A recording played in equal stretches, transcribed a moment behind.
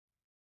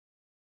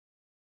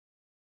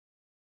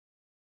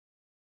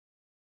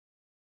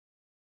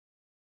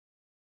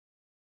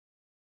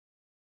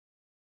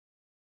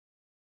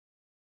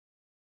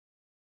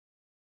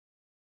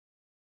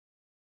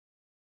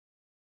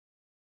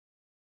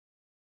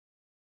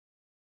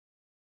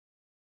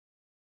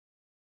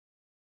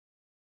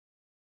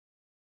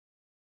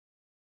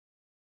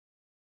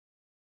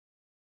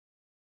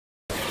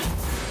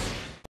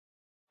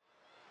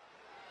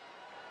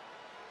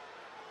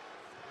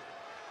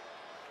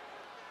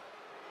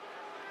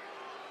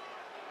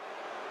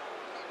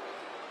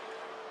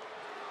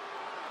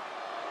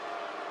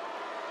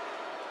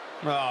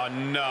Oh,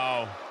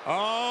 no.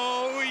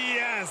 Oh,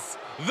 yes.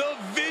 The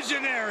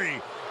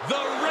visionary, the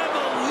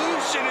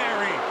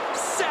revolutionary,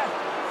 Seth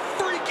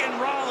freaking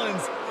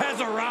Rollins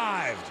has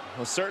arrived.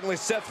 Well, certainly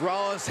Seth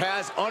Rollins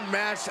has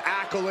unmatched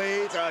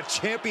accolades, a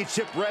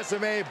championship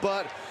resume,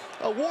 but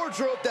a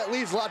wardrobe that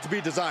leaves a lot to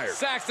be desired.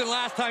 Saxton,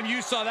 last time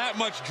you saw that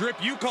much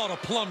drip, you called a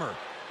plumber.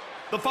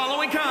 The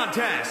following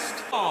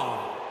contest,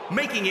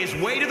 making his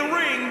way to the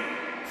ring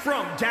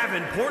from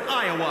Davenport,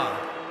 Iowa,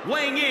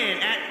 weighing in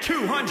at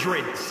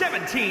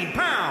 217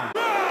 pounds,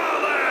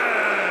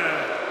 Rollins!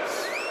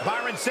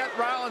 Byron, Seth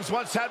Rollins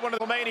once had one of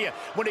the Mania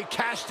when he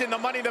cashed in the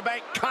Money in the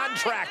Bank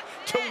contract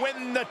to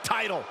win the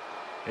title.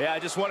 Yeah,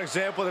 just one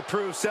example that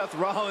proves Seth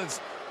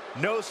Rollins,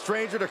 no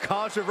stranger to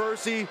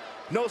controversy,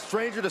 no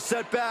stranger to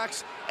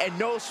setbacks, and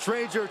no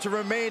stranger to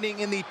remaining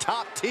in the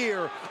top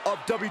tier of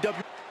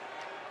WWE.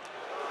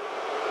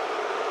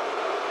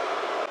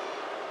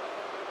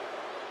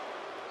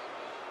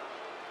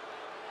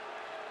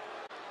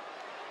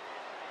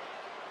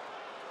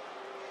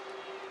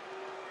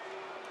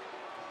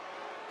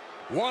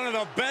 One of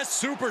the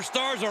best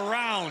superstars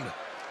around.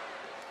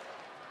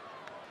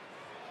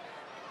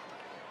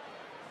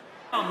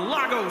 From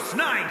Lagos,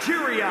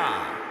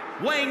 Nigeria,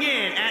 weighing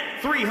in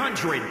at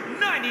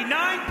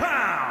 399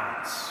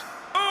 pounds,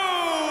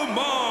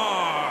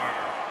 Omos!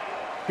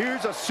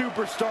 Here's a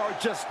superstar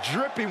just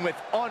dripping with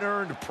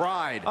unearned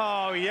pride.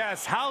 Oh,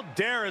 yes. How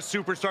dare a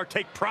superstar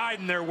take pride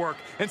in their work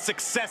and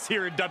success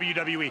here in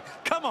WWE?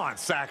 Come on,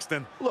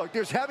 Saxton. Look,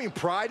 there's having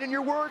pride in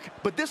your work,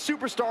 but this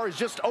superstar is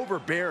just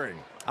overbearing.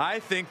 I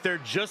think they're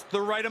just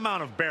the right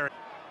amount of bearing.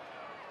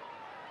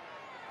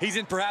 He's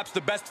in perhaps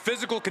the best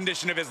physical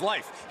condition of his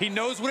life. He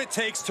knows what it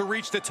takes to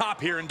reach the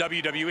top here in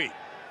WWE.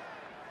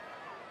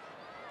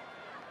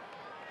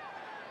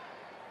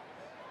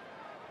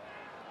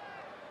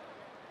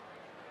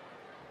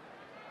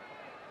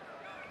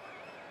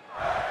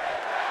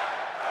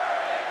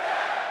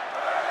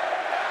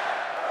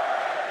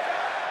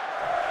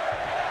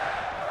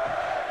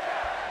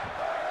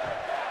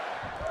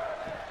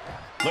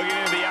 Looking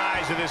into the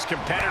eyes of this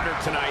competitor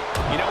tonight,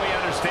 you know he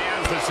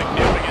understands the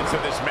significance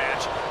of this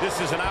match. This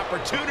is an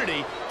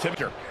opportunity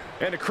to...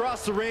 And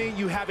across the ring,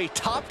 you have a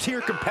top-tier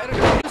competitor.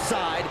 On his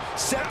side,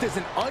 Seth is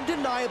an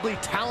undeniably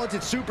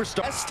talented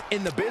superstar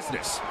in the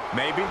business.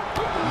 Maybe.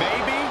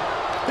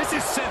 This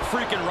is Seth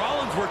freaking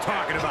Rollins we're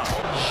talking about.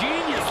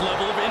 Genius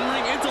level of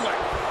in-ring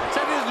intellect.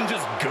 Seth isn't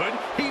just good,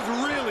 he's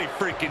really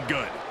freaking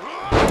good.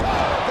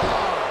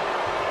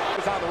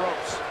 He's on the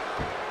ropes.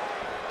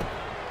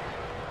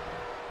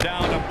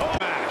 Down to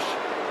Omos.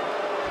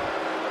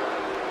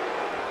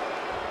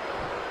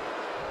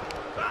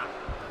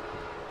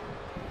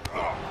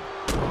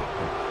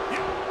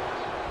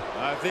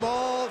 I think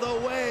all the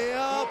way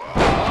up. Oh,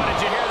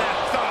 did you hear that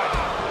thud?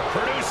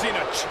 Producing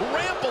a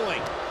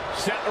trampling.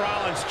 Seth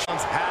Rollins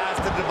has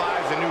to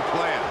devise a new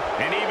plan.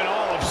 And even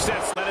all of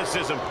Seth's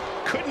athleticism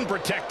couldn't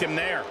protect him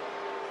there.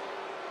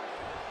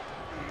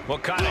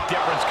 What kind of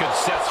difference could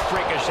Seth's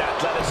freakish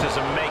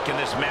athleticism make in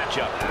this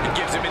matchup? It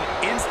gives him an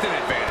instant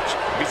advantage.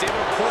 If he's able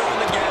to pour on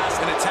the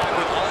gas and attack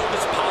with all of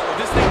his power,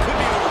 this thing could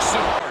be over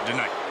soon hard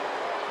tonight.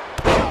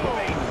 Oh,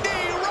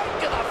 knee right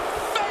to the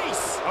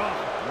face. Oh,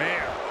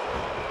 man.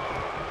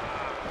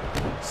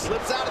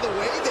 Slips out of the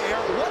way there.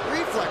 What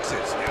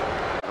reflexes?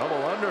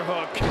 Double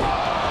underhook.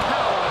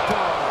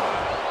 Powerbomb.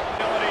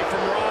 Ability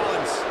from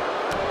Rollins.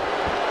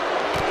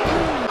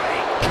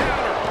 Great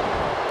counter.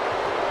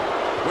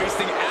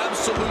 Wasting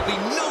absolutely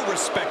no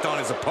respect on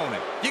his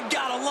opponent. You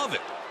gotta love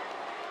it.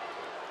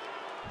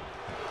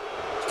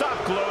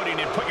 Stop gloating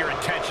and put your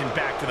attention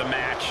back to the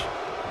match.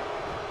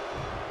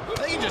 I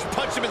think you just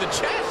punched him in the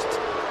chest.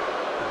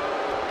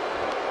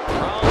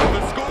 Rollins,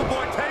 the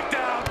schoolboy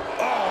takedown.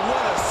 Oh,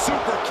 what a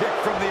super kick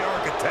from the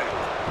architect.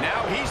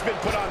 Now he's been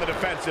put on the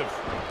defensive.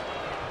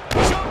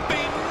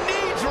 Jumping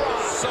knee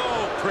drop. So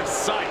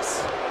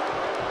precise.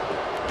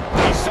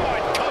 He saw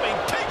it coming,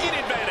 taking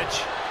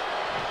advantage.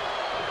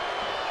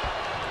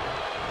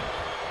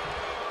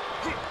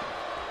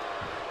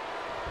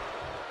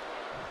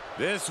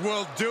 This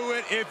will do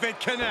it if it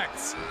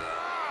connects.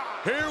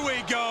 Here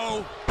we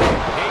go. He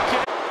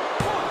can...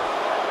 1,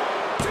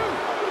 2,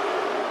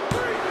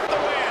 3. The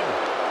win.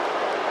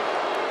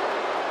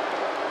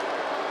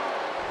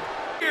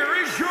 Here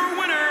is your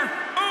winner,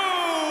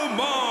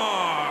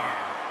 Omos!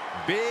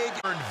 Big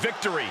earned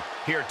victory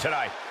here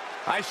tonight.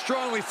 I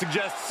strongly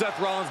suggest Seth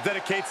Rollins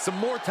dedicates some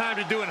more time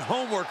to doing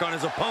homework on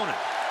his opponent.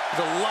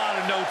 There's a lot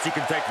of notes he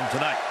can take from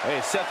tonight.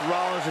 Hey, Seth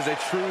Rollins is a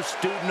true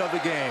student of the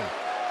game.